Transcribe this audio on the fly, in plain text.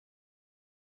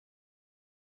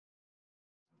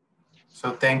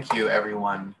So thank you,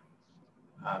 everyone,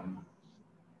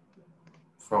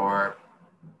 for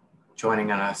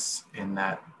joining us in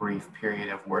that brief period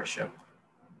of worship.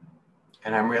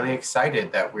 And I'm really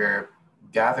excited that we're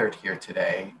gathered here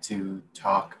today to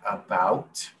talk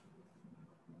about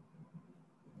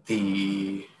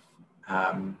the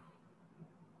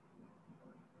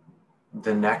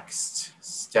next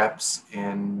steps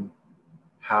in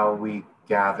how we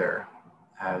gather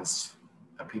as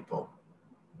a people.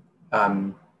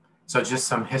 So just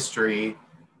some history.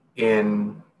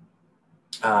 In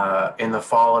the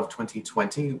fall of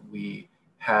 2020, we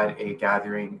had a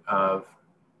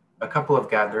couple of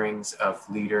gatherings of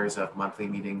leaders of monthly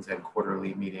meetings and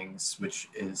quarterly meetings, which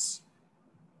is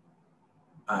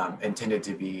intended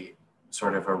to be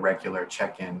sort of a regular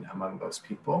check-in among those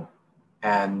people.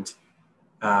 And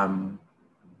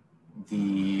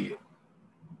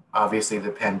obviously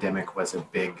the pandemic was a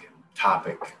big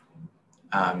topic.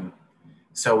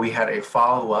 So we had a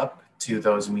follow-up to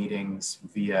those meetings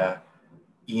via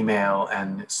email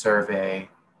and survey,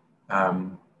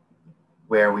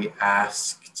 where we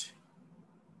asked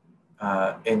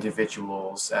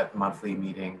individuals at monthly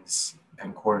meetings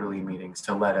and quarterly meetings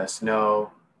to let us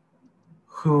know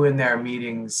who in their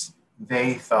meetings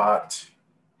they thought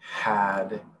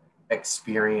had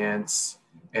experience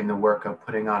in the work of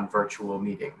putting on virtual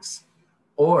meetings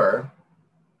or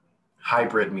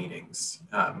hybrid meetings.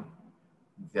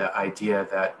 The idea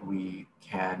that we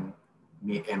can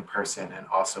meet in person and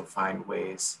also find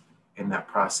ways in that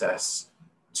process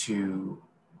to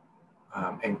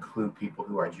include people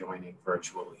who are joining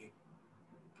virtually.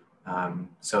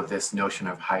 So this notion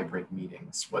of hybrid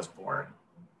meetings was born.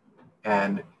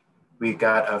 And we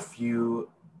got a few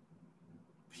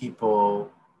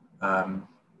people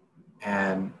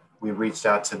and we reached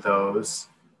out to those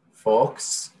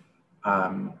folks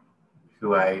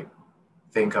who I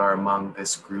think are among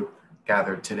this group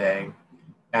gathered today,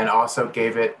 and also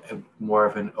gave it more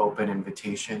of an open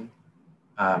invitation.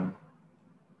 And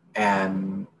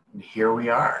here we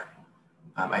are.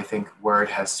 I think word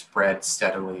has spread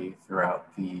steadily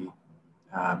throughout the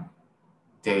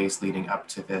days leading up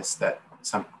to this that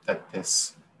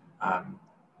this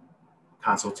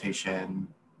consultation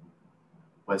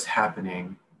was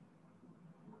happening,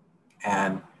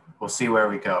 and we'll see where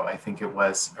we go. I think it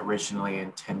was originally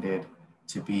intended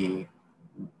to be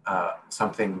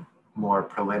something more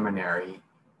preliminary,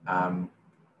 and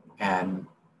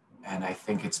I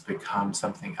think it's become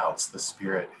something else. The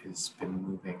Spirit has been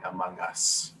moving among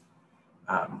us.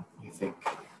 I think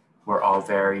we're all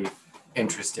very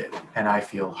interested, and I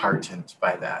feel heartened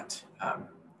by that.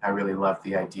 I really love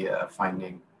the idea of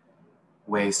finding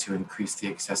ways to increase the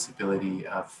accessibility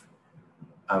of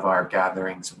our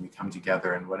gatherings when we come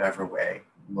together in whatever way,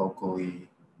 locally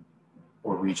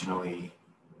or regionally.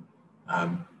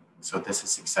 So this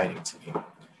is exciting to me.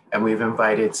 And we've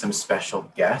invited some special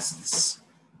guests,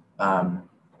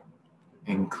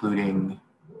 including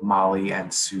Molly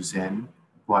and Susan,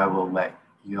 who I will let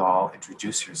you all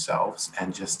introduce yourselves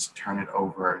and just turn it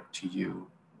over to you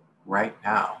right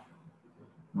now.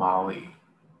 Molly.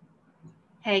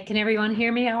 Hey, can everyone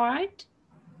hear me all right?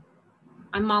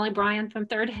 I'm Molly Bryan from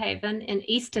Third Haven in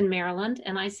Easton, Maryland,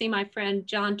 and I see my friend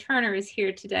John Turner is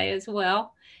here today as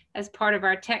well as part of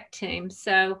our tech team.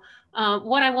 So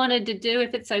what I wanted to do,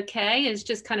 if it's okay, is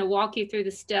just kind of walk you through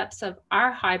the steps of our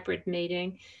hybrid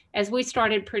meeting as we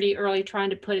started pretty early trying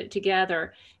to put it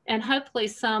together. And hopefully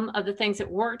some of the things that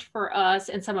worked for us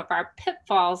and some of our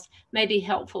pitfalls may be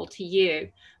helpful to you.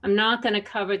 I'm not going to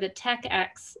cover the tech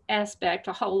aspect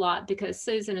a whole lot because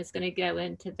Susan is going to go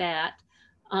into that.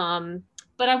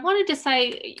 But I wanted to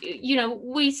say, you know,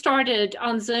 we started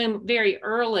on Zoom very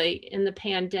early in the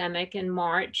pandemic in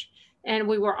March, and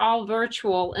we were all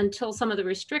virtual until some of the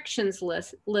restrictions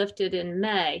lifted in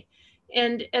May.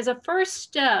 And as a first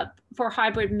step for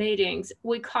hybrid meetings,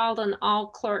 we called an all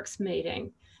clerks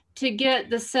meeting to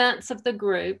get the sense of the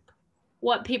group,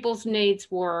 what people's needs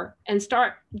were, and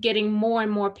start getting more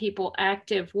and more people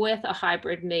active with a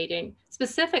hybrid meeting,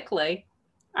 specifically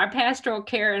our pastoral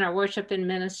care and our worship and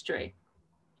ministry.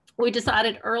 We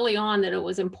decided early on that it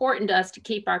was important to us to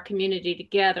keep our community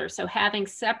together. So having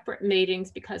separate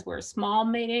meetings, because we're a small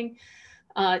meeting,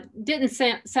 didn't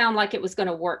sound like it was going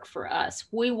to work for us.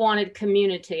 We wanted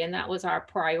community, and that was our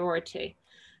priority.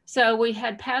 So we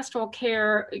had pastoral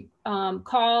care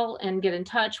call and get in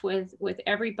touch with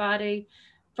everybody,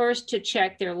 first to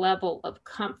check their level of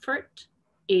comfort,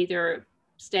 either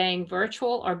staying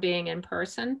virtual or being in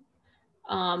person,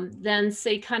 then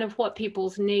see kind of what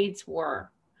people's needs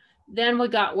were. Then we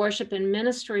got worship and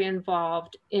ministry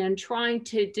involved in trying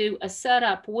to do a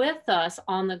setup with us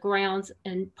on the grounds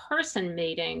in person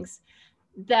meetings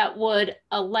that would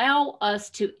allow us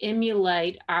to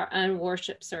emulate our own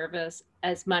worship service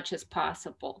as much as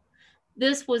possible.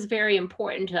 This was very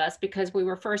important to us because we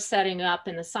were first setting up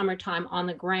in the summertime on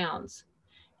the grounds.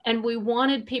 And we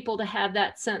wanted people to have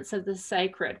that sense of the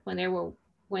sacred when they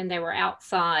were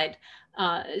outside.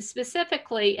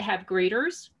 Specifically, have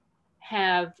greeters,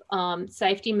 have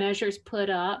safety measures put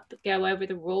up, go over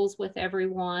the rules with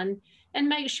everyone, and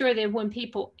make sure that when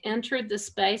people entered the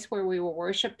space where we were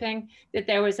worshiping, that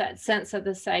there was that sense of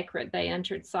the sacred. They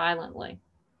entered silently.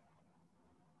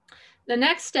 The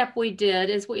next step we did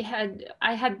is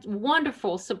I had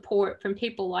wonderful support from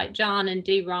people like John and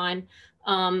Dee Ryan.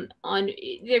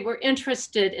 They were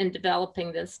interested in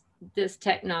developing this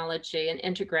technology and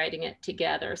integrating it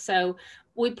together. So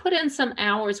we put in some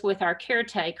hours with our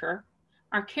caretaker.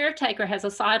 Our caretaker has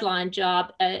a sideline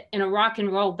job in a rock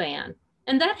and roll band,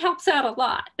 and that helps out a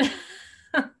lot.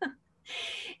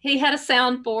 He had a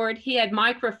soundboard, he had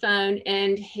microphone,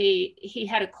 and he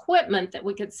had equipment that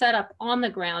we could set up on the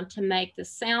ground to make the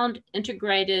sound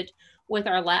integrated with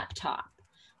our laptop.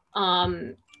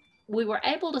 We were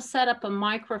able to set up a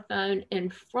microphone in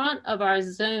front of our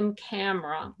Zoom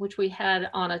camera, which we had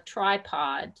on a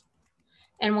tripod.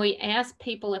 And we asked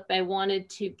people if they wanted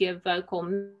to give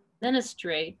vocal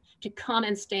ministry to come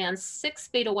and stand 6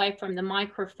 feet away from the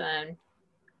microphone.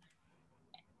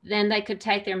 Then they could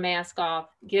take their mask off,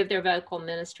 give their vocal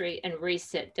ministry, and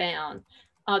re-sit down.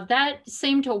 That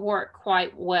seemed to work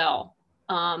quite well.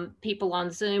 People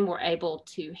on Zoom were able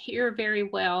to hear very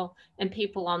well, and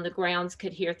people on the grounds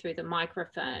could hear through the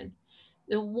microphone.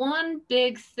 The one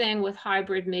big thing with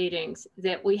hybrid meetings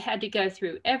that we had to go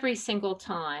through every single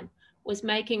time was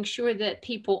making sure that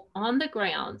people on the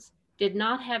grounds did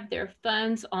not have their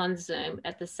phones on Zoom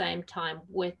at the same time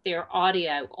with their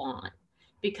audio on,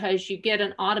 because you get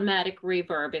an automatic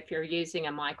reverb if you're using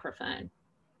a microphone.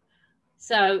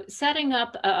 So setting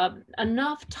up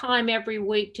enough time every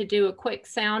week to do a quick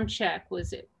sound check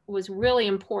was really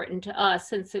important to us,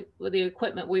 since with the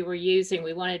equipment we were using,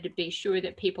 we wanted to be sure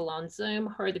that people on Zoom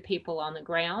heard the people on the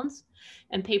grounds,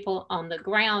 and people on the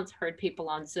grounds heard people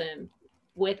on Zoom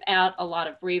without a lot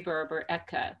of reverb or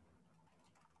echo.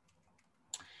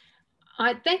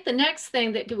 I think the next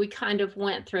thing that we kind of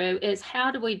went through is,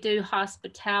 how do we do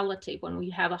hospitality when we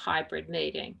have a hybrid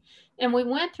meeting? And we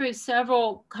went through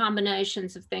several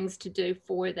combinations of things to do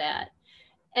for that.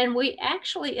 And we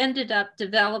actually ended up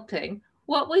developing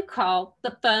what we call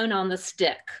the phone on the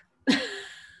stick,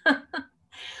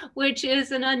 which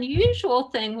is an unusual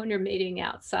thing when you're meeting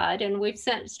outside. And we've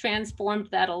since transformed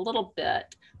that a little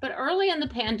bit. But early in the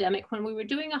pandemic, when we were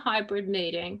doing a hybrid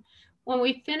meeting, when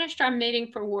we finished our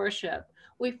meeting for worship,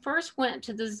 we first went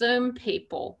to the Zoom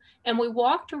people and we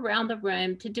walked around the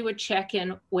room to do a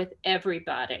check-in with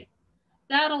everybody.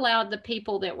 That allowed the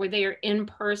people that were there in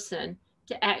person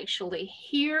to actually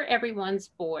hear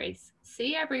everyone's voice,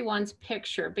 see everyone's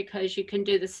picture, because you can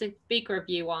do the speaker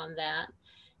view on that,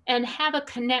 and have a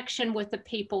connection with the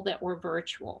people that were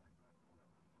virtual.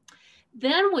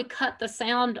 Then we cut the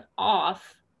sound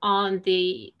off on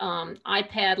the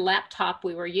iPad laptop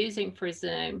we were using for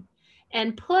Zoom,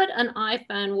 and put an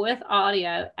iPhone with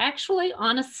audio actually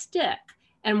on a stick.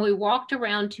 And we walked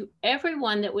around to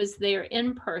everyone that was there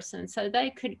in person, so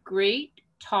they could greet,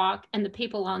 talk, and the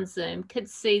people on Zoom could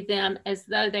see them as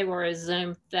though they were a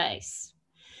Zoom face.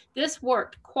 This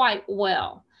worked quite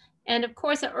well. And of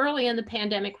course, early in the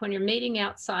pandemic, when you're meeting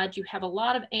outside, you have a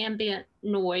lot of ambient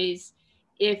noise.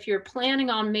 If you're planning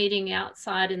on meeting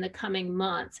outside in the coming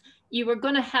months, you are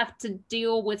going to have to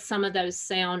deal with some of those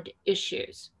sound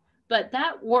issues. But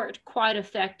that worked quite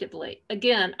effectively.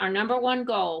 Again, our number one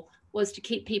goal was to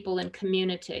keep people in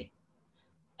community.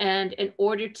 And in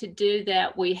order to do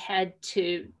that, we had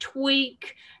to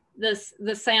tweak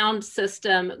the sound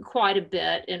system quite a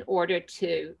bit in order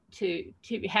to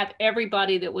have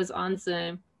everybody that was on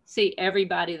Zoom see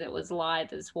everybody that was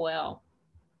live as well.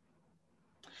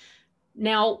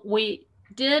 Now, we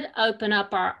did open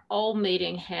up our old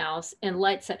meeting house in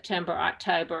late September,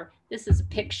 October. This is a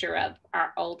picture of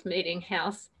our old meeting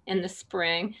house in the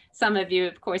spring. Some of you,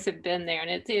 of course, have been there,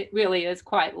 and it really is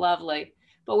quite lovely.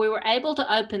 But we were able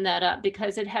to open that up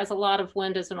because it has a lot of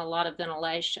windows and a lot of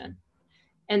ventilation.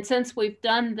 And since we've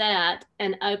done that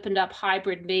and opened up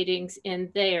hybrid meetings in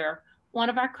there, one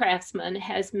of our craftsmen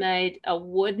has made a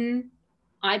wooden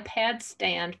iPad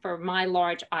stand for my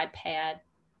large iPad.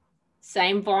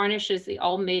 Same varnish as the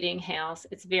old meeting house.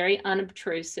 It's very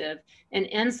unobtrusive. And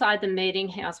inside the meeting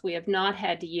house, we have not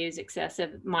had to use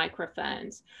excessive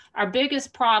microphones. Our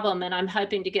biggest problem, and I'm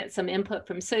hoping to get some input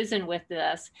from Susan with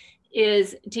this,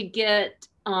 is to get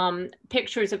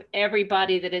pictures of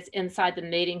everybody that is inside the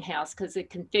meeting house, because the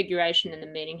configuration in the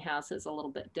meeting house is a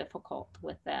little bit difficult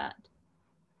with that.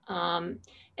 And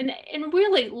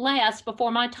really last,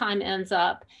 before my time ends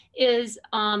up, is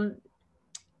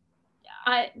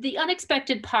the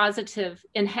unexpected positive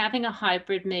in having a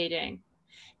hybrid meeting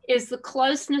is the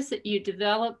closeness that you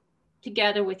develop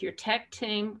together with your tech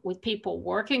team, with people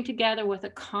working together with a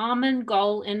common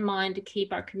goal in mind to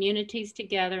keep our communities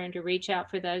together and to reach out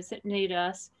for those that need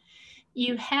us.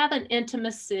 You have an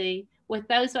intimacy with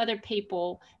those other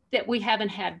people that we haven't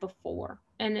had before.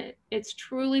 And it's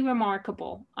truly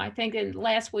remarkable. I think in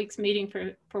last week's meeting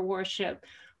for worship,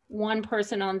 one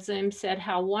person on Zoom said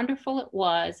how wonderful it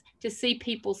was to see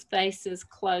people's faces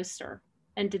closer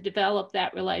and to develop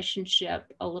that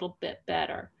relationship a little bit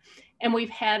better. And we've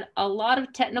had a lot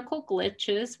of technical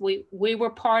glitches. We were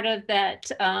part of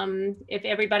that, if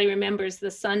everybody remembers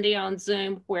the Sunday on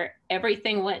Zoom where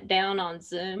everything went down on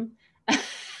Zoom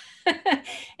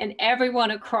and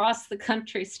everyone across the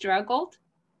country struggled.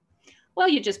 Well,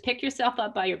 you just pick yourself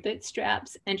up by your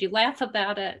bootstraps and you laugh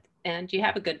about it and you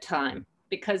have a good time,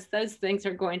 because those things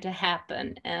are going to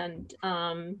happen, and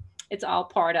it's all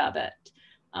part of it,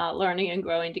 learning and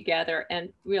growing together. And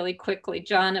really quickly,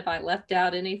 John, have I left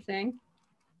out anything?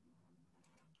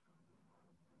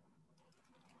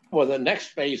 Well, the next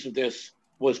phase of this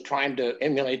was trying to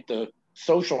emulate the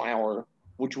social hour,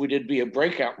 which we did via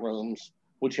breakout rooms,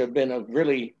 which have been a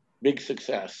really big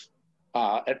success.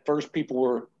 At first, people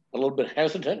were a little bit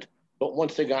hesitant, but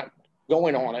once they got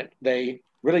going on it, they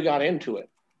really got into it.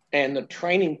 And the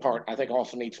training part, I think,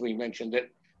 also needs to be mentioned, that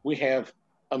we have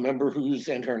a member who's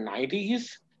in her 90s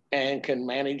and can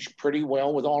manage pretty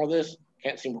well with all of this.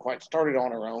 Can't seem to quite start it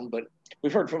on her own, but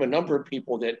we've heard from a number of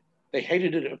people that they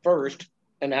hated it at first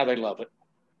and now they love it.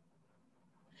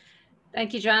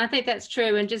 Thank you, John. I think that's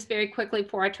true. And just very quickly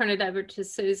before I turn it over to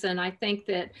Susan, I think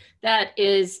that that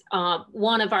is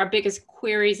one of our biggest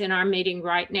queries in our meeting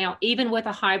right now, even with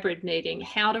a hybrid meeting,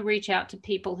 how to reach out to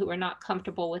people who are not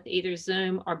comfortable with either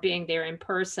Zoom or being there in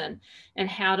person, and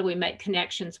how do we make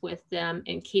connections with them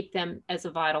and keep them as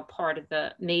a vital part of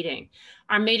the meeting.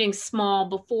 Our meeting's small.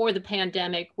 Before the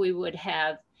pandemic, we would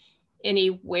have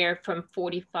anywhere from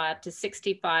 45 to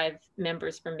 65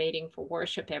 members per meeting for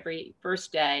worship every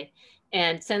first day.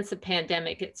 And since the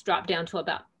pandemic, it's dropped down to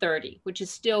about 30, which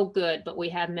is still good, but we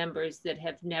have members that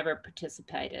have never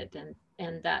participated,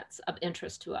 and that's of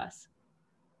interest to us.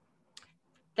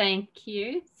 Thank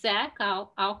you, Zach.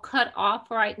 I'll cut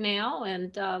off right now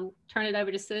and turn it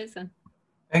over to Susan.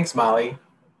 Thanks, Molly.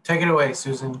 Take it away,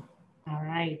 Susan. All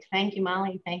right. Thank you,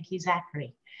 Molly. Thank you,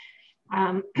 Zachary.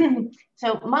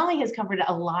 So Molly has covered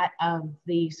a lot of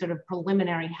the sort of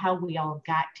preliminary how we all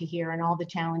got to here and all the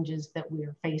challenges that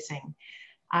we're facing.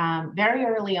 Very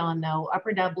early on though,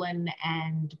 Upper Dublin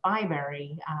and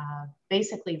Byberry,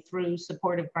 basically through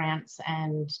supportive grants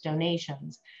and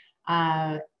donations,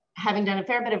 having done a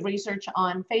fair bit of research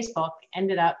on Facebook,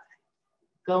 ended up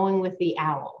going with the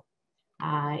owl.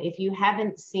 If you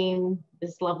haven't seen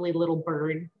this lovely little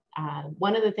bird,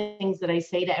 one of the things that I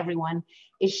say to everyone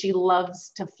is she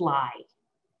loves to fly.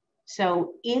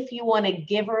 So if you want to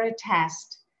give her a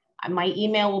test, my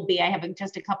email will be, I have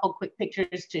just a couple quick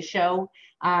pictures to show.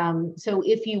 So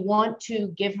if you want to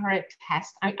give her a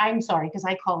test, I'm sorry, because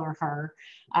I call her,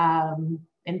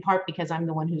 in part because I'm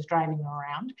the one who's driving her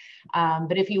around.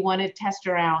 But if you want to test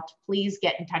her out, please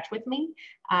get in touch with me,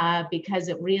 because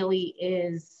it really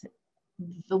is,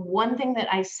 the one thing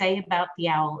that I say about the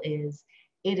owl is,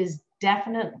 it is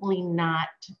definitely not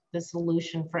the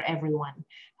solution for everyone.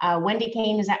 Wendy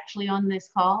Kane is actually on this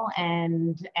call,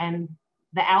 and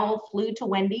the owl flew to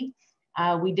Wendy.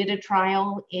 We did a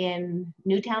trial in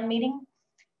Newtown meeting,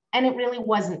 and it really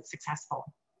wasn't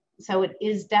successful. So it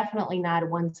is definitely not a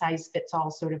one size fits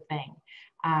all sort of thing.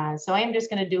 So I am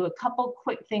just gonna do a couple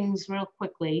quick things real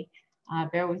quickly.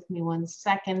 Bear with me one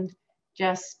second,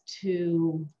 just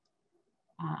to,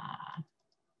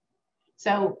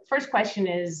 so first question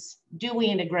is, do we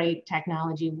integrate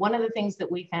technology? One of the things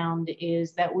that we found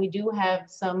is that we do have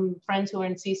some friends who are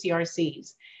in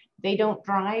CCRCs. They don't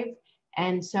drive,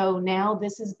 and so now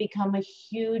this has become a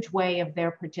huge way of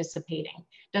their participating.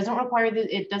 It doesn't require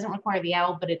the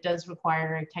owl, but it does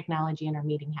require technology in our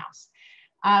meeting house.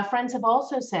 Friends have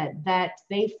also said that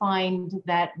they find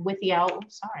that with the owl,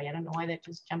 sorry, I don't know why that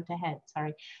just jumped ahead,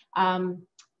 sorry,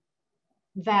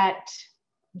 that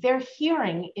their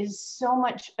hearing is so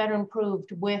much better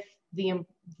improved with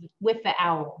with the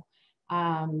owl.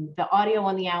 The audio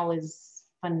on the owl is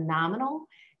phenomenal.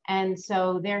 And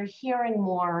so they're hearing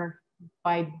more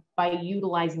by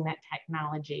utilizing that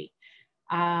technology.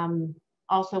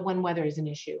 Also, when weather is an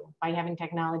issue, by having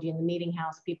technology in the meeting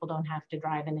house, people don't have to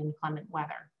drive in inclement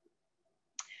weather.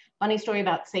 Funny story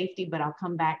about safety, but I'll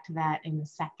come back to that in a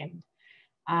second.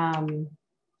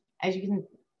 As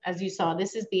you saw,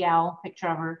 this is the owl picture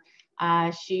of her.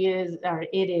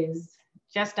 It is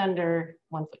just under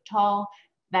 1 foot tall.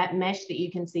 That mesh that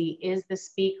you can see is the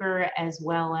speaker as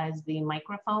well as the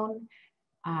microphone.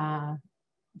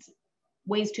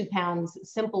 Weighs 2 pounds,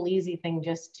 simple, easy thing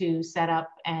just to set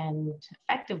up and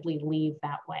effectively leave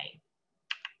that way.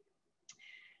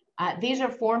 These are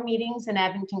 4 meetings in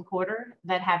Abington Quarter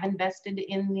that have invested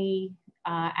in the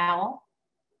owl.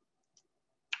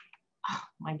 Oh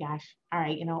my gosh. All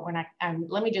right, you know, we're not,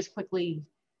 let me just quickly,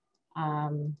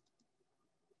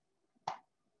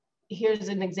 here's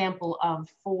an example of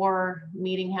 4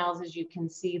 meeting houses. You can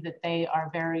see that they are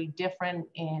very different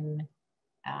in,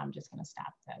 I'm just gonna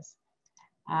stop this.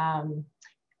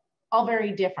 All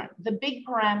very different. The big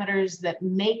parameters that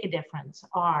make a difference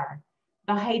are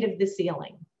the height of the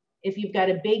ceiling. If you've got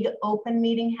a big open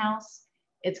meeting house,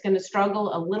 it's going to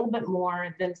struggle a little bit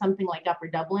more than something like Upper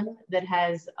Dublin that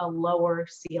has a lower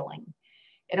ceiling.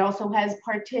 It also has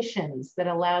partitions that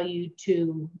allow you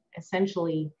to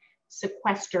essentially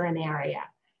sequester an area.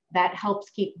 That helps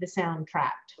keep the sound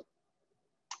trapped.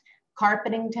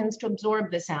 Carpeting tends to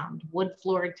absorb the sound. Wood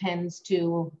floor tends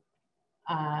to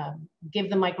give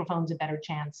the microphones a better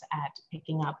chance at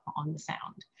picking up on the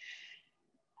sound.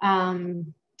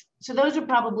 So those are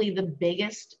probably the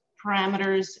biggest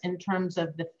parameters in terms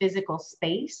of the physical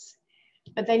space,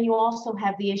 but then you also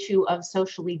have the issue of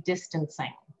socially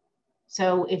distancing.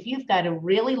 So if you've got a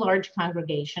really large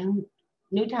congregation,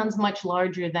 Newtown's much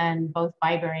larger than both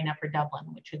Byberry and Upper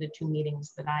Dublin, which are the 2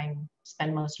 meetings that I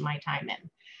spend most of my time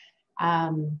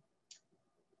in.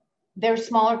 They're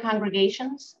smaller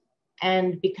congregations,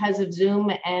 and because of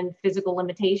Zoom and physical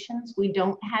limitations, we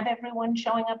don't have everyone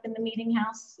showing up in the meeting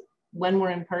house when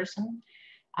we're in person.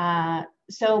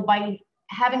 So by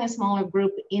having a smaller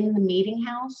group in the meeting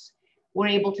house, we're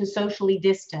able to socially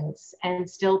distance and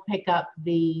still pick up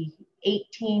the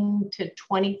 18 to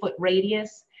 20 foot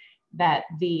radius that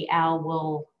the owl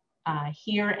will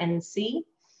hear and see.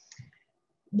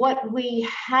 What we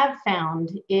have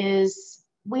found is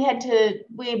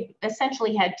we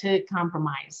essentially had to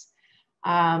compromise.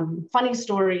 Funny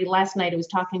story, last night I was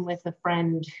talking with a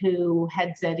friend who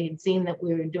had said he'd seen that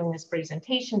we were doing this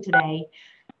presentation today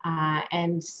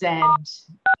and said,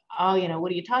 oh, you know,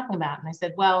 what are you talking about? And I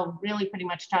said, well, really pretty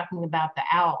much talking about the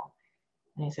owl.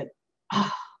 And he said,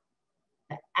 oh,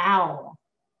 the owl.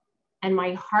 And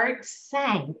my heart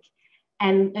sank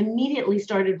and immediately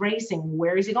started racing.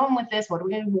 Where is he going with this? What are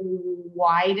we going to do?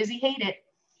 Why does he hate it?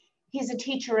 He's a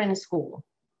teacher in a school.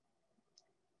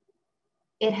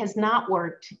 It has not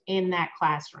worked in that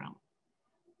classroom.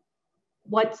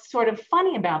 What's sort of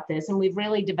funny about this, and we've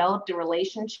really developed a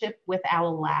relationship with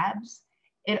Owl Labs,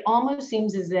 it almost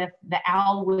seems as if the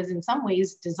owl was in some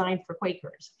ways designed for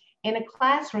Quakers. In a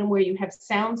classroom where you have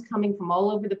sounds coming from all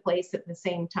over the place at the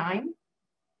same time,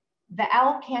 the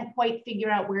owl can't quite figure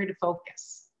out where to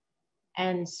focus.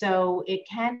 And so it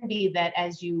can be that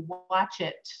as you watch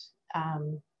it,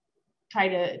 try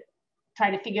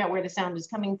to figure out where the sound is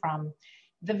coming from,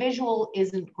 the visual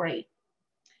isn't great.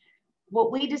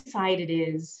 What we decided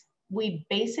is we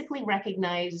basically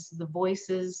recognize the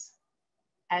voices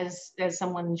as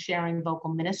someone sharing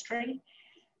vocal ministry.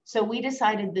 So we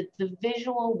decided that the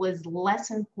visual was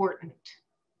less important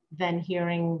than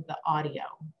hearing the audio,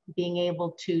 being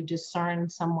able to discern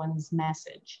someone's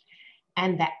message.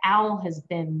 And the owl has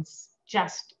been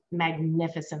just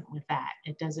magnificent with that.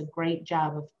 It does a great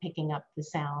job of picking up the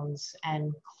sounds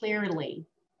and clearly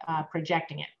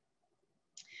projecting it.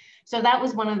 So that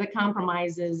was one of the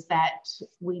compromises that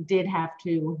we did have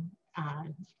to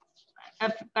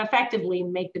effectively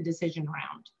make the decision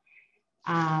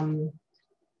around.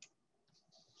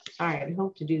 Sorry, I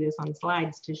hope to do this on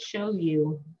slides to show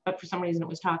you, but for some reason it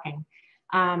was talking.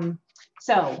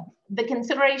 So the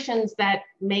considerations that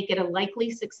make it a likely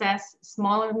success: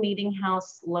 smaller meeting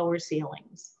house, lower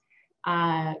ceilings.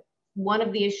 One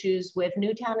of the issues with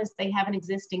Newtown is they have an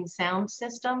existing sound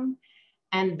system,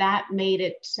 and that made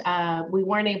it, we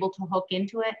weren't able to hook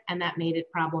into it, and that made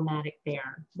it problematic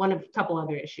there. One of a couple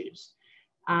other issues.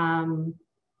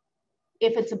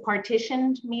 If it's a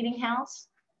partitioned meeting house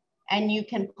and you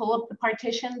can pull up the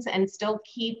partitions and still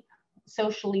keep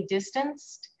socially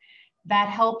distanced, That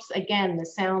helps, again, the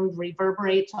sound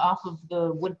reverberates off of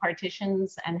the wood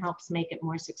partitions and helps make it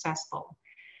more successful.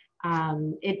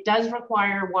 It does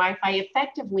require Wi-Fi.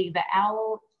 Effectively, the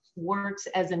OWL works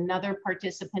as another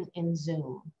participant in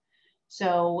Zoom.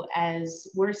 So as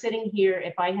we're sitting here,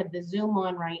 if I had the Zoom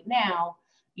on right now,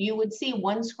 you would see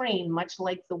one screen, much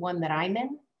like the one that I'm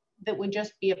in, that would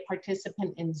just be a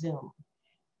participant in Zoom.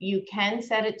 You can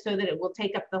set it so that it will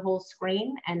take up the whole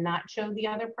screen and not show the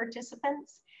other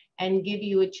participants, and give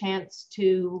you a chance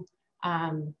to,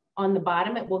 on the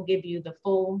bottom, it will give you the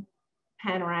full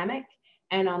panoramic,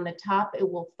 and on the top, it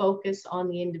will focus on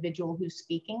the individual who's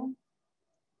speaking.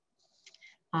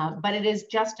 But it is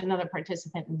just another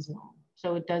participant in Zoom.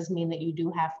 So it does mean that you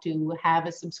do have to have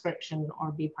a subscription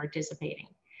or be participating.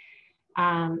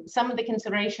 Some of the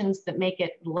considerations that make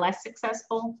it less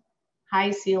successful: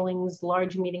 high ceilings,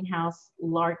 large meeting house,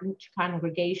 large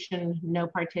congregation, no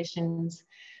partitions,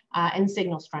 and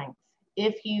signal strength.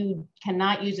 If you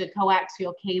cannot use a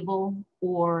coaxial cable,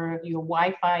 or your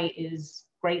Wi-Fi is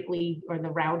greatly, or the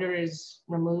router is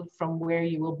removed from where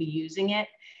you will be using it,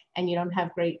 and you don't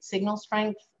have great signal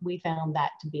strength, we found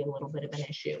that to be a little bit of an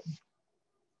issue.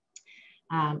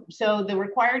 So the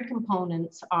required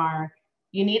components are,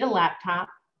 you need a laptop,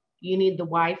 you need the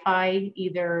Wi-Fi,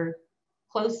 either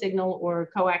closed signal or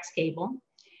coax cable.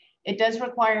 It does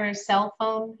require a cell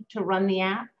phone to run the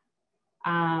app,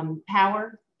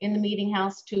 power in the meeting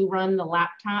house to run the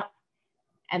laptop,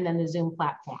 and then the Zoom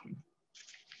platform.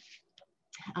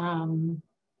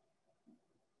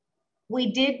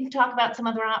 We did talk about some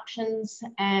other options,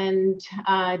 and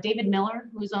David Miller,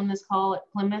 who's on this call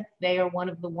at Plymouth, they are one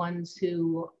of the ones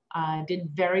who did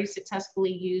very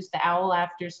successfully use the OWL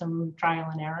after some trial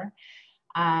and error.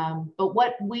 But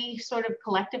what we sort of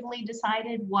collectively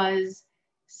decided was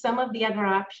some of the other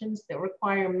options that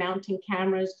require mounting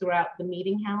cameras throughout the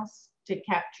meeting house to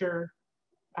capture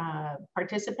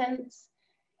participants,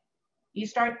 you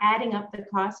start adding up the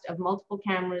cost of multiple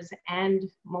cameras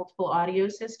and multiple audio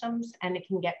systems, and it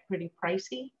can get pretty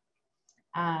pricey,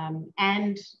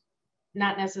 and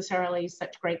not necessarily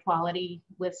such great quality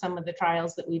with some of the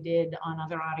trials that we did on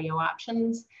other audio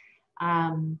options.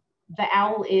 The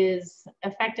OWL is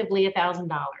effectively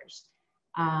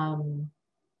 $1,000.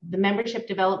 The Membership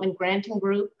Development Granting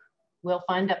Group will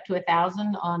fund up to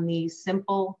 $1,000 on the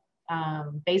simple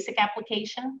basic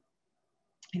application.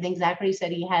 I think Zachary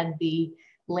said he had the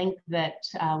link that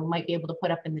we might be able to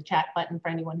put up in the chat button for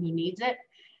anyone who needs it.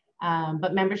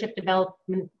 But Membership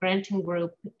Development Granting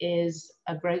Group is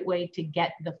a great way to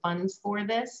get the funds for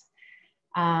this.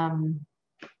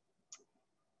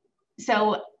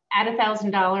 So at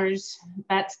 $1,000,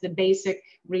 that's the basic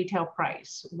retail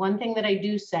price. One thing that I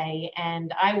do say,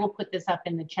 and I will put this up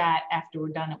in the chat after we're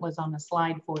done, it was on the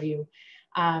slide for you,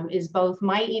 is both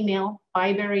my email,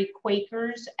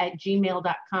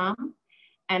 byberryquakers@gmail.com,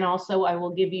 and also I will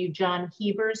give you John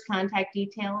Heber's contact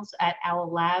details at OWL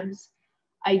Labs.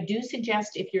 I do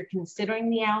suggest, if you're considering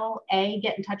the OWL,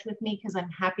 get in touch with me, because I'm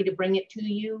happy to bring it to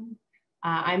you.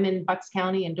 I'm in Bucks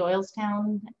County and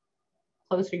Doylestown.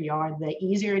 Closer you are, the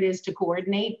easier it is to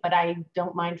coordinate, but I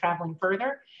don't mind traveling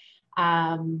further.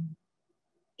 John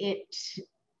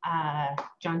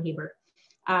Heber.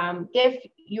 If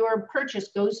your purchase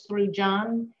goes through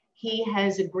John, he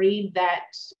has agreed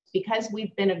that because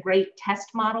we've been a great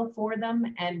test model for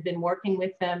them and been working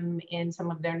with them in some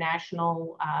of their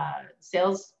national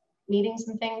sales meetings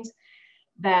and things,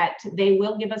 that they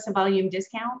will give us a volume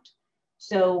discount.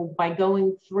 So by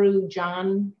going through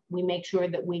John, we make sure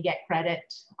that we get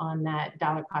credit on that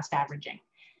dollar cost averaging.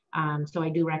 So I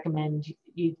do recommend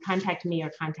you contact me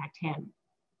or contact him.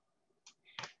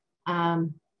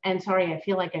 And sorry, I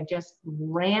feel like I just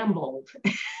rambled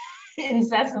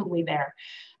incessantly there.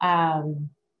 I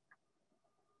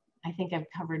think I've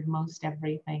covered most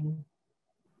everything.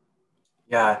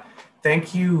 Yeah,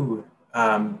 thank you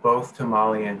both to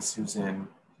Molly and Susan.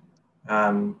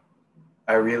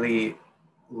 I really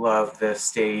love the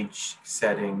stage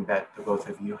setting that the both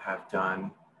of you have done.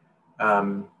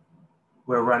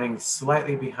 We're running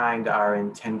slightly behind our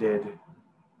intended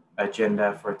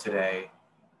agenda for today.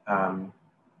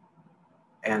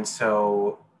 And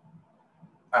so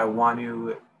I want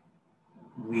to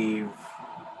leave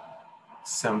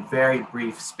some very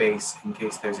brief space in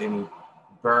case there's any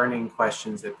burning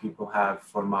questions that people have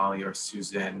for Molly or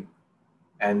Susan,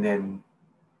 and then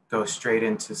go straight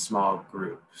into small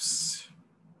groups.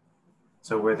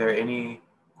 So were there any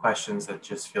questions that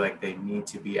just feel like they need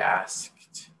to be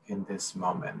asked in this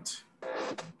moment?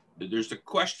 There's a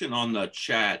question on the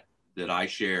chat that I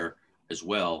share as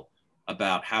well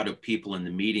about how do people in the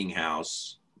meeting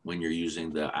house, when you're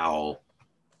using the OWL,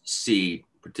 see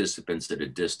participants at a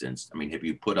distance? I mean, have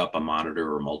you put up a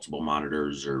monitor or multiple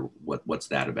monitors, or what's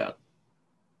that about?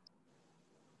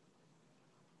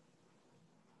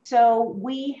 So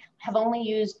we have only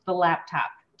used the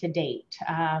laptop to date,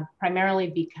 primarily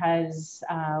because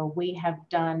we have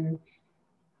done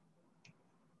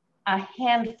a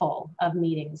handful of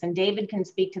meetings, and David can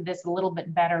speak to this a little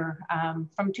bit better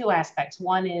from two aspects.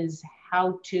 One is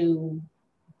how to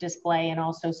display, and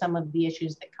also some of the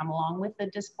issues that come along with the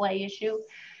display issue.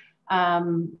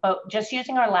 But just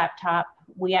using our laptop,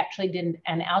 we actually did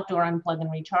an outdoor unplug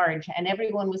and recharge, and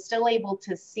everyone was still able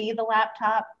to see the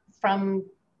laptop from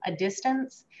a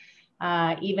distance,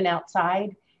 even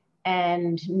outside,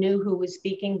 and knew who was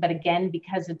speaking. But again,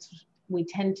 because we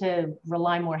tend to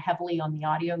rely more heavily on the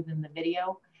audio than the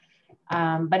video,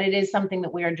 but it is something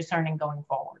that we are discerning going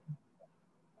forward.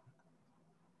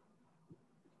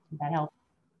 Does that help?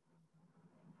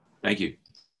 Thank you.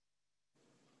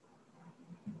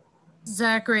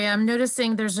 Zachary, I'm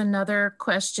noticing there's another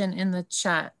question in the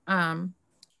chat.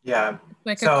 Yeah.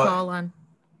 Like a call on.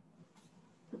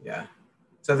 Yeah.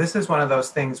 So this is one of those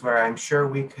things where I'm sure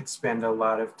we could spend a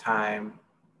lot of time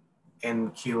in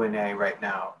Q&A right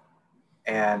now.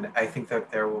 And I think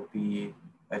that there will be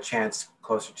a chance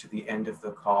closer to the end of the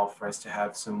call for us to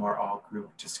have some more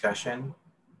all-group discussion.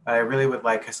 But I really would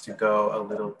like us to go a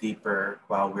little deeper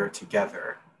while we're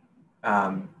together,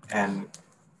 and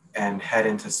head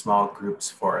into small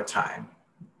groups for a time.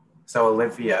 So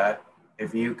Olivia,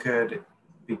 if you could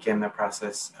begin the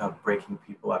process of breaking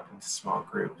people up into small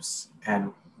groups.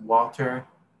 And Walter?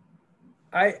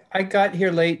 I got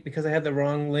here late because I had the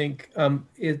wrong link.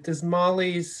 Does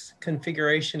Molly's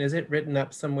configuration, is it written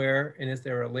up somewhere, and is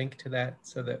there a link to that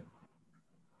so that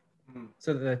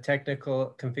the technical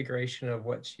configuration of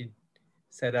what she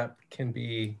set up can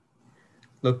be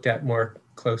looked at more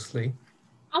closely?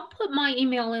 I'll put my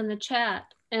email in the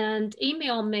chat, and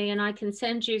email me and I can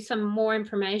send you some more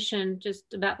information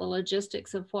just about the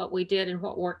logistics of what we did and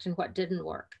what worked and what didn't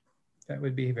work. That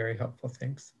would be very helpful.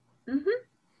 Thanks. Mm-hmm.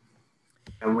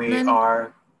 And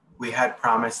we had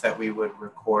promised that we would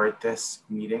record this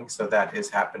meeting, so that is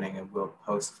happening, and we'll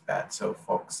post that so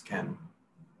folks can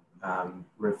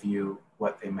review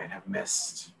what they might have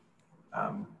missed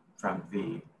from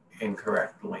the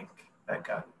incorrect link that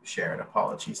got shared.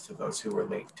 Apologies to those who were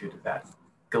late due to that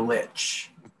glitch.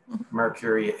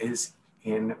 Mercury is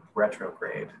in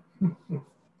retrograde.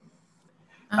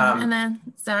 And then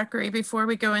Zachary, before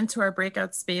we go into our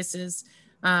breakout spaces,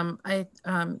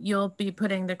 you'll be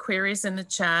putting the queries in the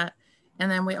chat. And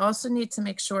then we also need to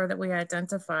make sure that we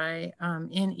identify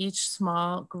in each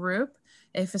small group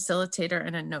a facilitator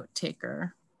and a note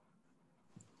taker.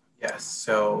 Yes,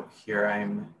 so here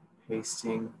I'm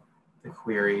pasting the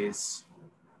queries.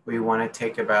 We want to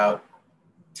take about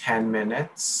 10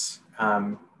 minutes.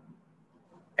 And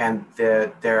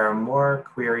there are more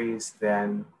queries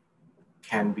than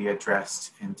can be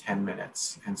addressed in 10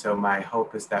 minutes. And so my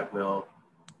hope is that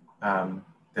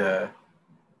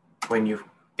when you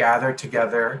gather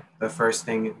together, the first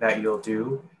thing that you'll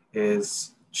do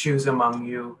is choose among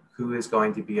you who is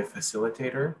going to be a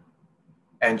facilitator,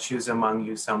 and choose among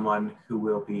you someone who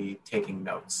will be taking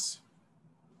notes,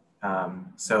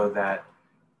 so that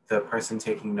the person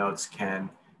taking notes can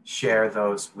share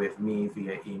those with me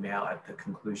via email at the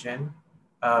conclusion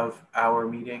of our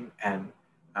meeting, and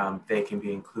they can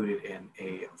be included in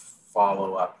a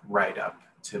follow-up write-up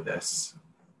to this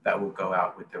that will go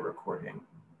out with the recording.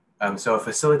 So a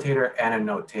facilitator and a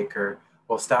note taker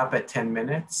will stop at 10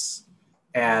 minutes,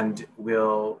 and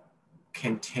we'll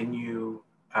continue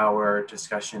our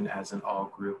discussion as an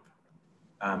all group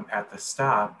at the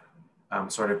stop,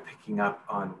 sort of picking up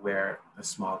on where the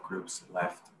small groups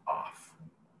left off.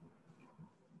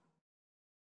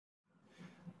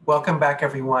 Welcome back,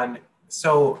 everyone.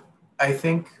 So I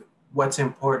think what's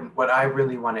important, what I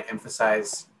really want to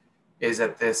emphasize is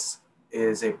that this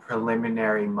is a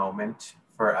preliminary moment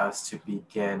for us to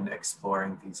begin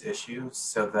exploring these issues.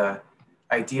 So the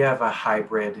idea of a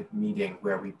hybrid meeting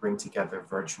where we bring together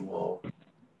virtual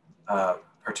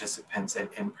participants and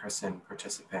in-person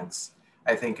participants,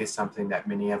 I think is something that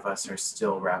many of us are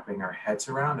still wrapping our heads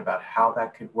around about how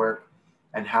that could work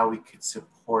and how we could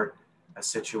support a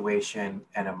situation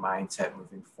and a mindset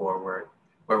moving forward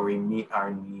where we meet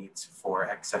our needs for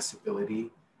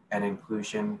accessibility and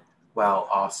inclusion while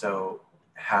also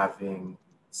having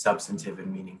substantive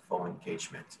and meaningful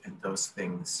engagement. And those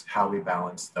things, how we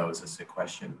balance those is a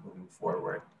question moving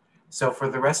forward. So for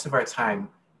the rest of our time,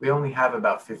 we only have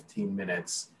about 15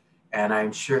 minutes. And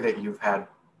I'm sure that you've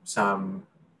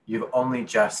only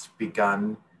just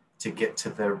begun to get to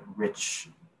the rich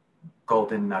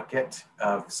golden nugget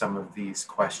of some of these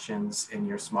questions in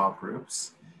your small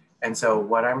groups. And so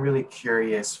what I'm really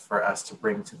curious for us to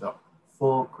bring to the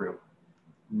full group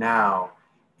now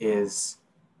is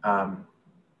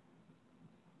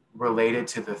related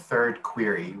to the third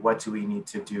query. What do we need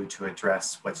to do to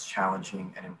address what's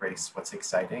challenging and embrace what's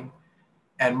exciting?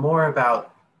 And more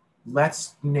about,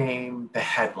 let's name the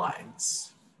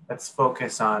headlines. Let's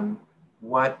focus on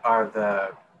what are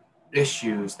the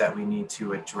issues that we need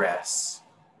to address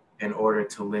in order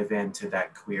to live into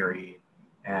that query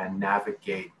and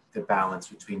navigate the balance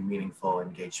between meaningful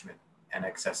engagement and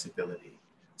accessibility.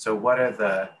 So what are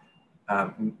the,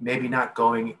 maybe not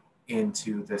going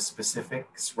into the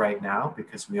specifics right now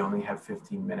because we only have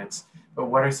 15 minutes, but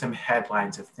what are some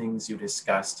headlines of things you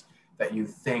discussed that you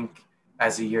think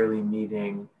as a yearly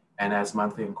meeting and as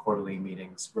monthly and quarterly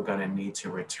meetings, we're going to need to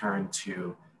return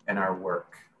to in our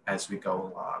work as we go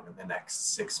along in the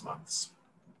next 6 months.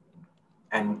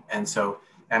 And so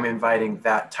I'm inviting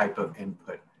that type of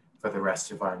input for the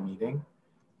rest of our meeting.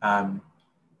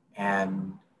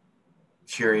 And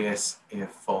curious if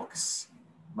folks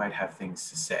might have things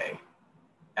to say.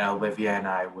 And Olivia and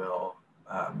I will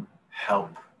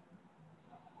help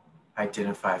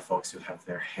identify folks who have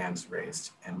their hands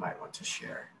raised and might want to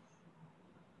share.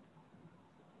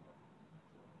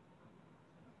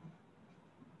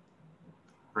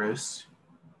 Bruce?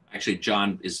 Actually,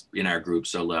 John is in our group,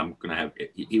 so I'm gonna have,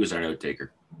 he was our note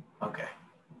taker. Okay.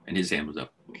 And his hand was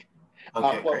up. Okay,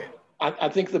 Well, great. I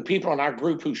think the people in our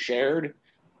group who shared,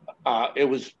 it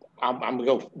was, I'm gonna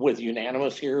go with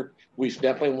unanimous here. We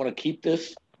definitely want to keep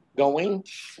this going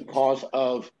because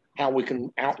of how we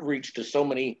can outreach to so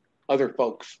many other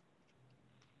folks.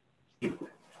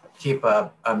 Keep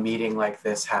a meeting like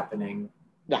this happening.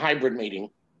 The hybrid meeting.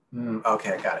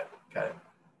 Okay, got it.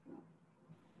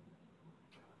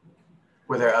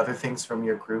 Were there other things from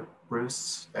your group,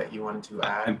 Bruce, that you wanted to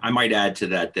add? I might add to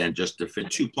that then, just to fit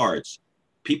 2 parts.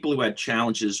 People who had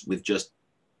challenges with just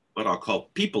what I'll call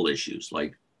people issues,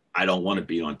 like I don't want to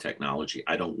be on technology.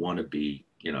 I don't want to be,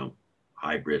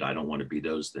 hybrid. I don't want to be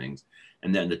those things.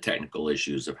 And then the technical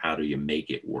issues of how do you make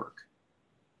it work,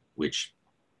 which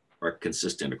are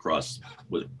consistent across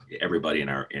with everybody in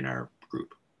our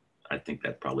group. I think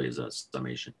that probably is a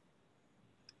summation.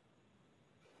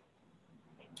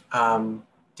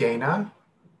 Dana?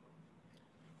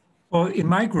 Well, in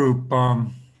my group,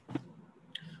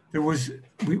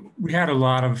 we had a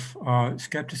lot of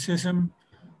skepticism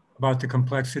about the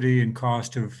complexity and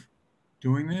cost of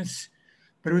doing this,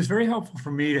 but it was very helpful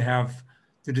for me to have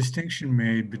the distinction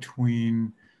made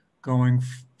between going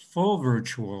full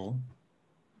virtual,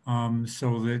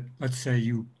 so that, let's say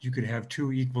you could have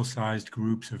 2 equal-sized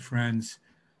groups of friends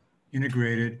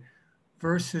integrated,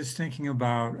 versus thinking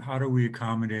about how do we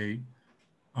accommodate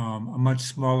a much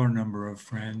smaller number of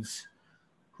friends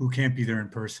who can't be there in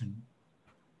person.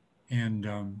 And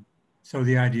so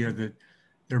the idea that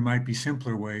there might be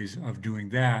simpler ways of doing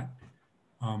that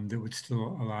that would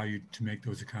still allow you to make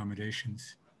those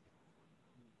accommodations.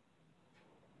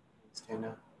 Thanks,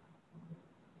 Dana.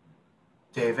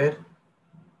 David?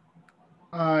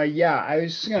 Yeah, I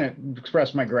was just going to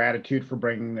express my gratitude for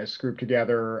bringing this group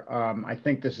together. I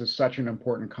think this is such an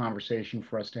important conversation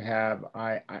for us to have.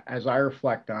 As I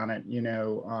reflect on it,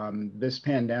 this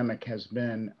pandemic has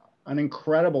been an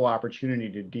incredible opportunity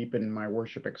to deepen my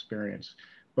worship experience,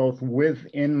 both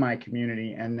within my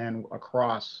community and then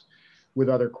across with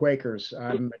other Quakers.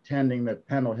 I'm attending the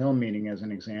Pendle Hill meeting as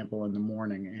an example in the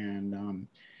morning, and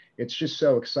it's just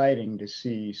so exciting to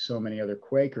see so many other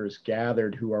Quakers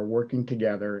gathered who are working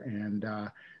together, and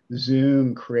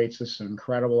Zoom creates this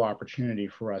incredible opportunity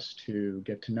for us to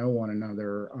get to know one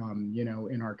another,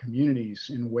 in our communities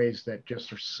in ways that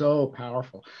just are so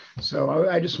powerful. So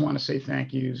I just want to say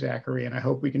thank you, Zachary, and I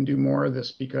hope we can do more of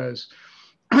this because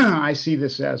I see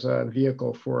this as a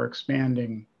vehicle for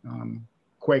expanding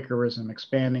Quakerism,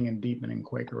 expanding and deepening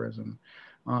Quakerism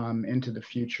into the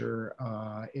future.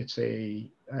 It's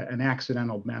an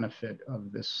accidental benefit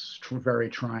of this very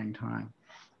trying time.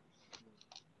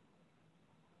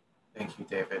 Thank you,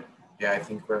 David. Yeah, I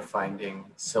think we're finding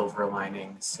silver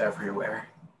linings everywhere.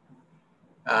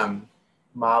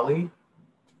 Molly?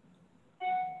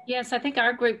 Yes, I think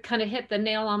our group kind of hit the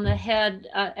nail on the head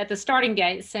at the starting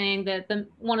gate, saying that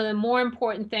one of the more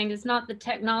important things is not the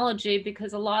technology,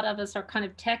 because a lot of us are kind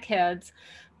of tech heads,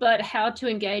 but how to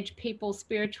engage people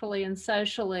spiritually and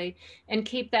socially and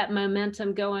keep that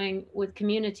momentum going with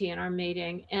community in our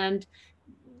meeting. And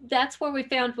that's where we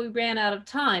found we ran out of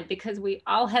time, because we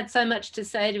all had so much to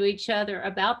say to each other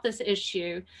about this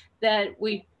issue that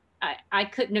we I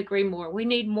couldn't agree more. We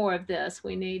need more of this.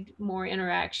 We need more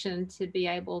interaction to be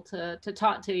able to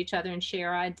talk to each other and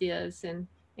share ideas and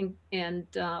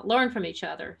learn from each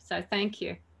other. So thank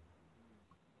you.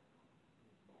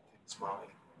 Thanks, Molly.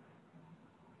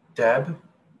 Deb?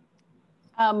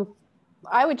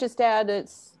 I would just add,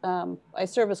 I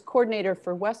serve as coordinator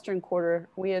for Western Quarter.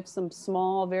 We have some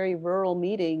small, very rural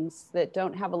meetings that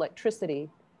don't have electricity.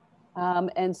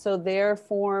 And so their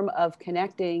form of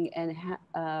connecting and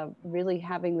really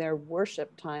having their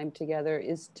worship time together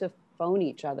is to phone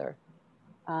each other.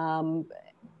 You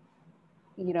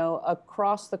know,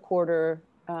 across the quarter,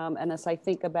 and as I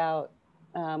think about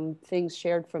things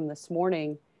shared from this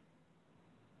morning,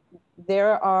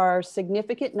 there are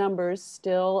significant numbers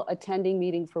still attending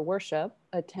meeting for worship,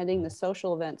 attending the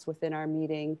social events within our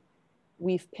meeting.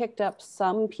 We've picked up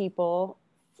some people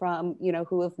from, you know,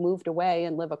 who have moved away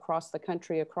and live across the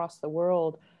country, across the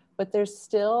world, but there's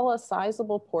still a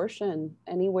sizable portion,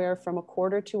 anywhere from a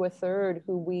quarter to a third,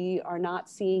 who we are not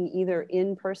seeing either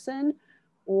in person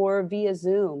or via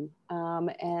Zoom.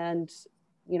 And,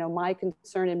 you know, my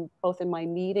concern both in my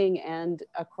meeting and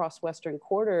across Western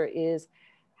Quarter is,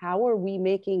 how are we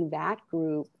making that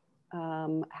group,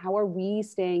 how are we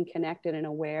staying connected and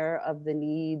aware of the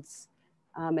needs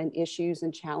and issues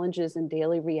and challenges and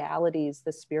daily realities,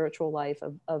 the spiritual life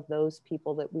of those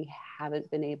people that we haven't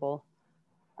been able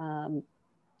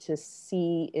to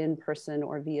see in person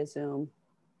or via Zoom.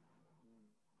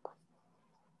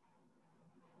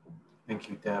 Thank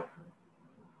you, Deb.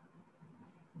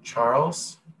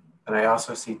 Charles? And I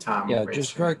also see Tom. Yeah,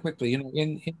 just very quickly, you know,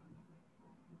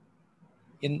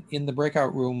 in the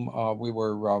breakout room, we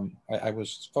were, I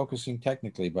was focusing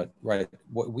technically, but right,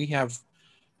 what we have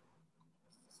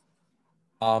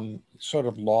sort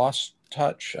of lost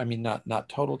touch. I mean, not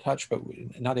total touch, but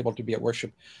not able to be at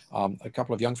worship. A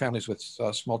couple of young families with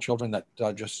small children that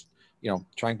just, you know,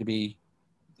 trying to be,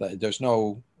 there's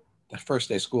no first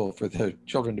day school for the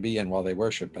children to be in while they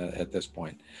worship at this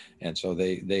point. And so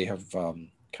they have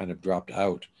kind of dropped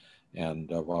out. And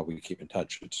while we keep in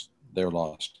touch, they're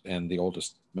lost. And the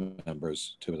oldest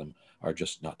members, two of them, are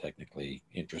just not technically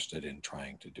interested in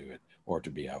trying to do it or to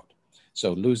be out.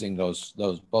 So losing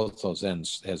both those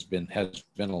ends has been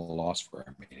a loss for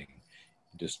our meeting,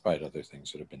 despite other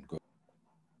things that have been good.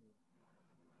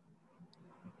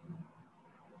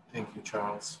 Thank you,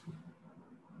 Charles.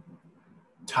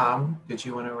 Tom, did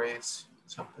you want to raise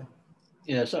something?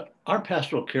 Yes, our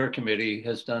pastoral care committee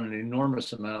has done an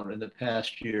enormous amount in the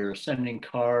past year, sending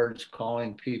cards,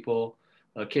 calling people,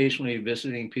 occasionally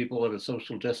visiting people at a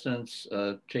social distance,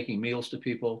 taking meals to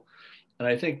people. And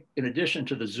I think in addition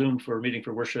to the Zoom for meeting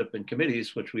for worship and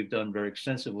committees, which we've done very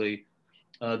extensively,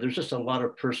 there's just a lot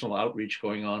of personal outreach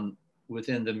going on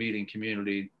within the meeting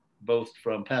community, both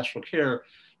from pastoral care,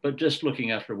 but just looking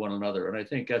after one another. And I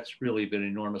think that's really been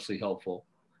enormously helpful.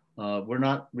 We're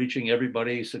not reaching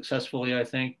everybody successfully, I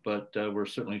think, but we're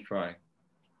certainly trying.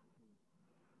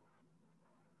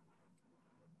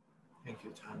 Thank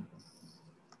you, Tom.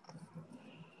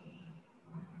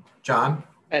 John?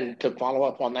 And to follow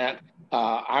up on that,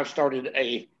 I've started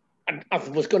I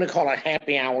was going to call it a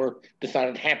happy hour,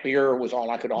 decided happier was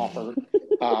all I could offer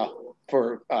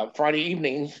for Friday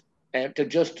evenings and to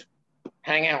just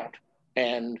hang out.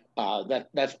 And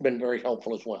that's been very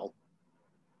helpful as well.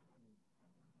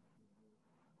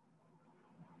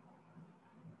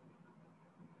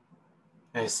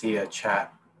 I see a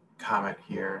chat comment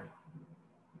here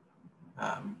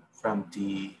from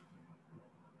D.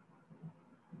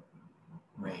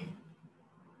 Rain,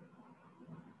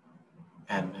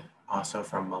 and also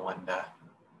from Melinda.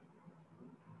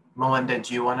 Melinda,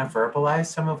 do you want to verbalize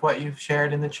some of what you've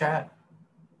shared in the chat?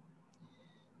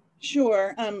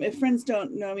 Sure. If friends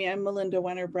don't know me, I'm Melinda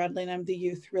Wenner Bradley, and I'm the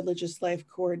Youth Religious Life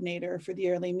Coordinator for the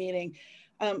early meeting.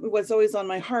 What's always on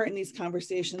my heart in these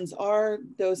conversations are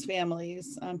those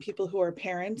families, people who are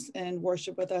parents and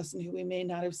worship with us and who we may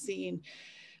not have seen,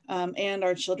 and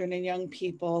our children and young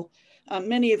people,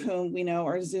 many of whom we know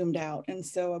are Zoomed out. And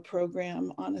so a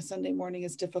program on a Sunday morning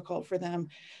is difficult for them.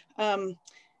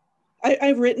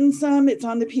 I've written some, it's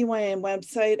on the PYM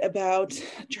website, about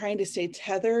trying to stay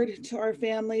tethered to our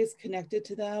families, connected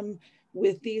to them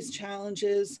with these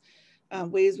challenges,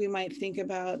 ways we might think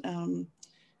about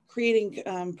creating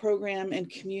program and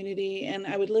community. And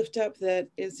I would lift up that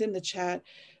it's in the chat.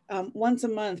 Once a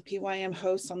month, PYM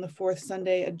hosts on the fourth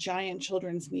Sunday a giant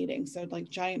children's meeting. So like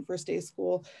giant first day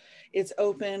school. It's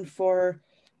open for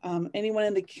anyone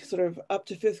in the sort of up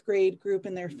to fifth grade group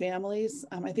and their families.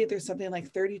 I think there's something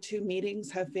like 32 meetings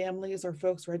have families or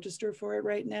folks registered for it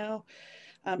right now.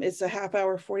 It's a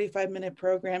half-hour, 45-minute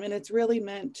program, and it's really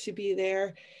meant to be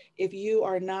there if you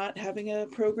are not having a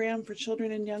program for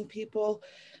children and young people.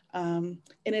 And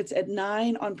it's at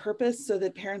 9 on purpose so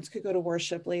that parents could go to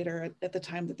worship later at the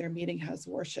time that their meeting has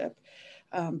worship.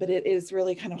 But it is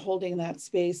really kind of holding that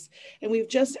space. And we've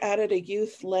just added a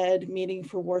youth-led meeting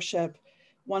for worship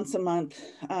once a month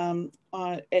from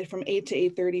 8 to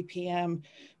 8:30 p.m.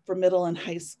 for middle and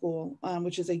high school,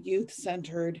 which is a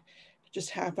youth-centered, just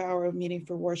half-hour of meeting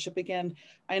for worship. Again,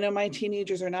 I know my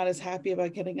teenagers are not as happy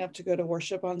about getting up to go to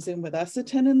worship on Zoom with us at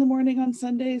 10 in the morning on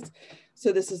Sundays,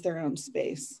 so this is their own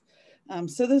space.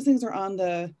 So those things are on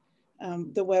the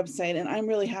website, and I'm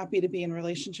really happy to be in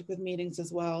relationship with meetings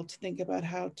as well to think about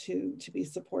how to be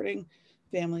supporting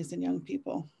families and young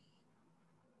people.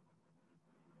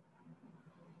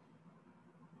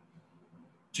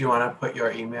 Do you want to put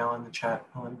your email in the chat,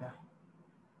 Melinda?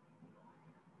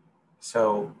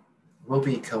 So we'll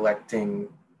be collecting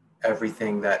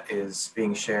everything that is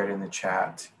being shared in the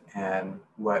chat and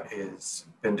what is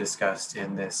been discussed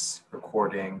in this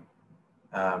recording.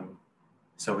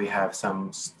 So we have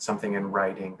something in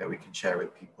writing that we can share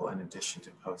with people in addition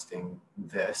to posting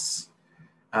this.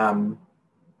 And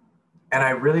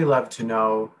I really love to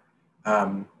know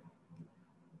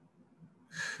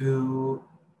who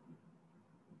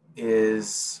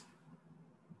is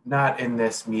not in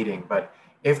this meeting, but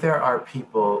if there are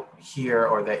people here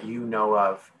or that you know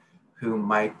of who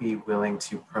might be willing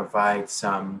to provide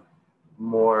some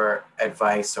more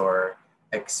advice or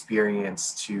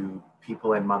experience to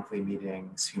people in monthly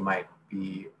meetings who might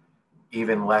be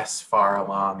even less far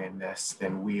along in this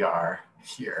than we are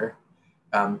here,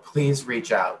 please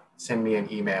reach out, send me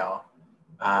an email,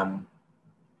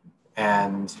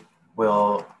 and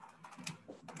we'll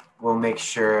make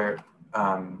sure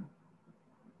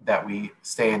that we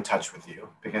stay in touch with you,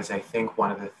 because I think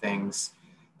one of the things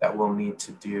that we'll need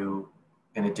to do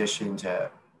in addition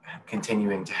to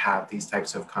continuing to have these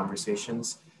types of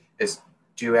conversations is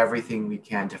do everything we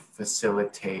can to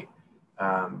facilitate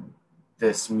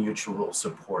this mutual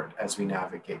support as we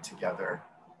navigate together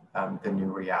the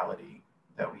new reality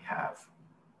that we have.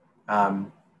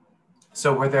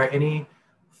 So were there any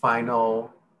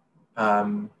final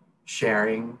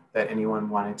sharing that anyone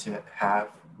wanted to have?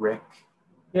 Rick?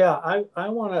 Yeah, I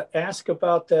want to ask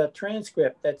about the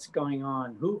transcript that's going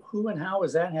on. Who and how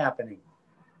is that happening?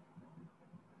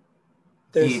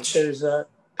 There's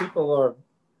people are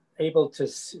able to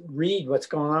read what's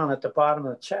going on at the bottom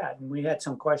of the chat, and we had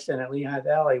some question at Lehigh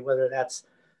Valley whether that's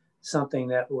something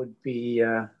that would be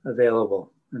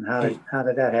available, and how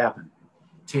did that happen?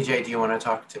 TJ, do you want to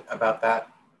talk about that?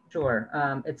 Sure.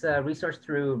 It's a resource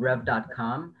through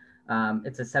rev.com.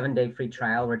 It's a 7-day free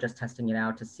trial. We're just testing it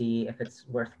out to see if it's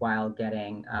worthwhile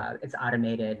getting. It's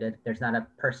automated. There's not a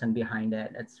person behind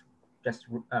it. It's just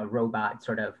a robot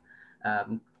sort of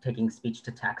taking speech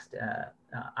to text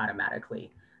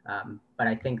automatically. But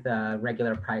I think the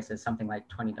regular price is something like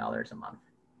 $20 a month.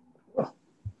 Oh.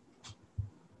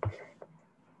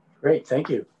 Great, thank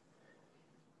you.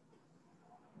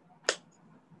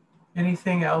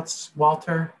 Anything else,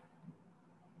 Walter?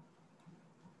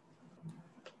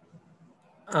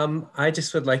 I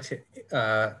just would like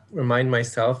to remind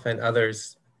myself and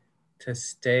others to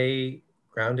stay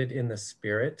grounded in the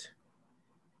spirit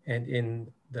and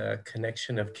in the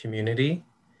connection of community,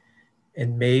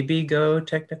 and maybe go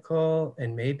technical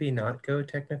and maybe not go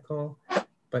technical.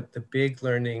 But the big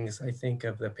learnings, I think,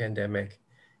 of the pandemic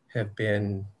have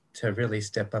been to really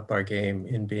step up our game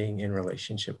in being in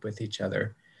relationship with each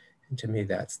other. And to me,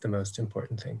 that's the most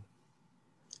important thing.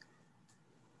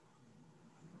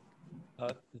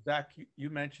 Zach,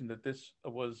 you mentioned that this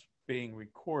was being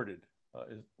recorded.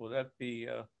 Will that be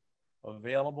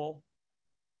available?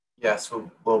 Yes,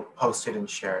 we'll post it and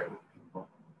share it with people.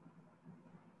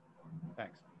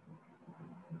 Thanks.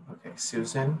 Okay,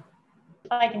 Susan?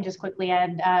 I can just quickly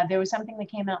add, there was something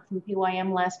that came out from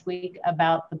PYM last week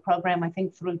about the program, I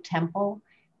think through Temple,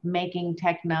 making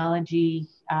technology,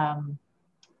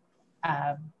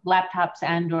 laptops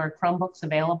and or Chromebooks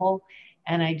available.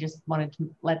 And I just wanted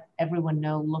to let everyone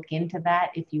know, look into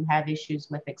that if you have issues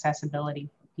with accessibility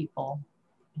for people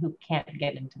who can't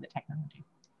get into the technology.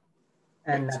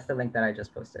 And that's the link that I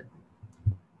just posted.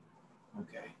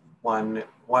 Okay. One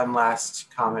last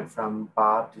comment from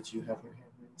Bob. Did you have your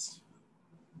hand raised?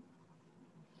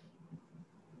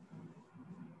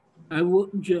 I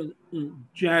will.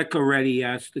 Jack already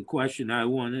asked the question. I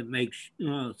want to make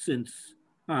since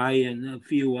I and a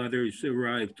few others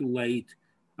arrived late,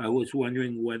 I was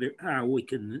wondering how we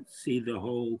can see the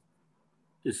whole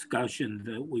discussion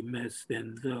that we missed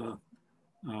and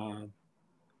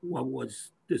what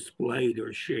was displayed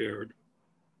or shared.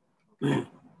 I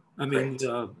mean,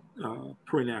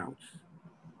 printouts.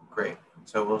 Great.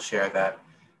 So we'll share that.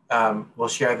 We'll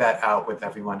share that out with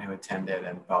everyone who attended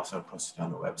and also post it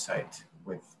on the website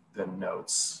with the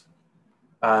notes.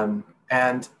 And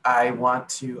I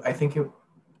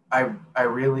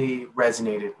really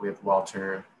resonated with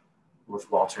Walter's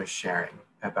sharing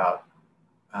about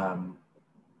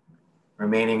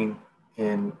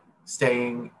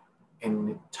staying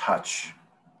in touch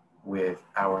with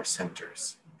our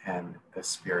centers and the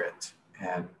spirit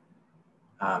and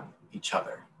each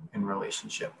other in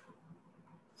relationship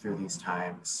through these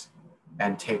times,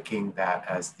 and taking that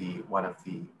as one of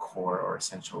the core or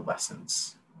essential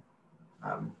lessons.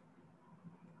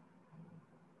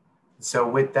 So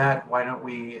with that, why don't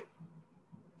we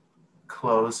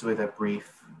close with a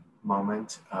brief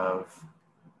moment of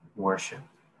worship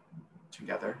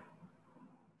together.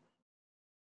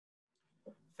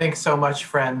 Thanks so much,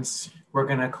 friends. We're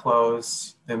going to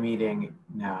close the meeting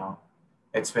now.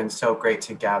 It's been so great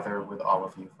to gather with all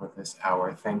of you for this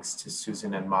hour. Thanks to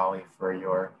Susan and Molly for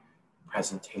your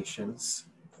presentations.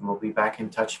 And we'll be back in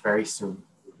touch very soon.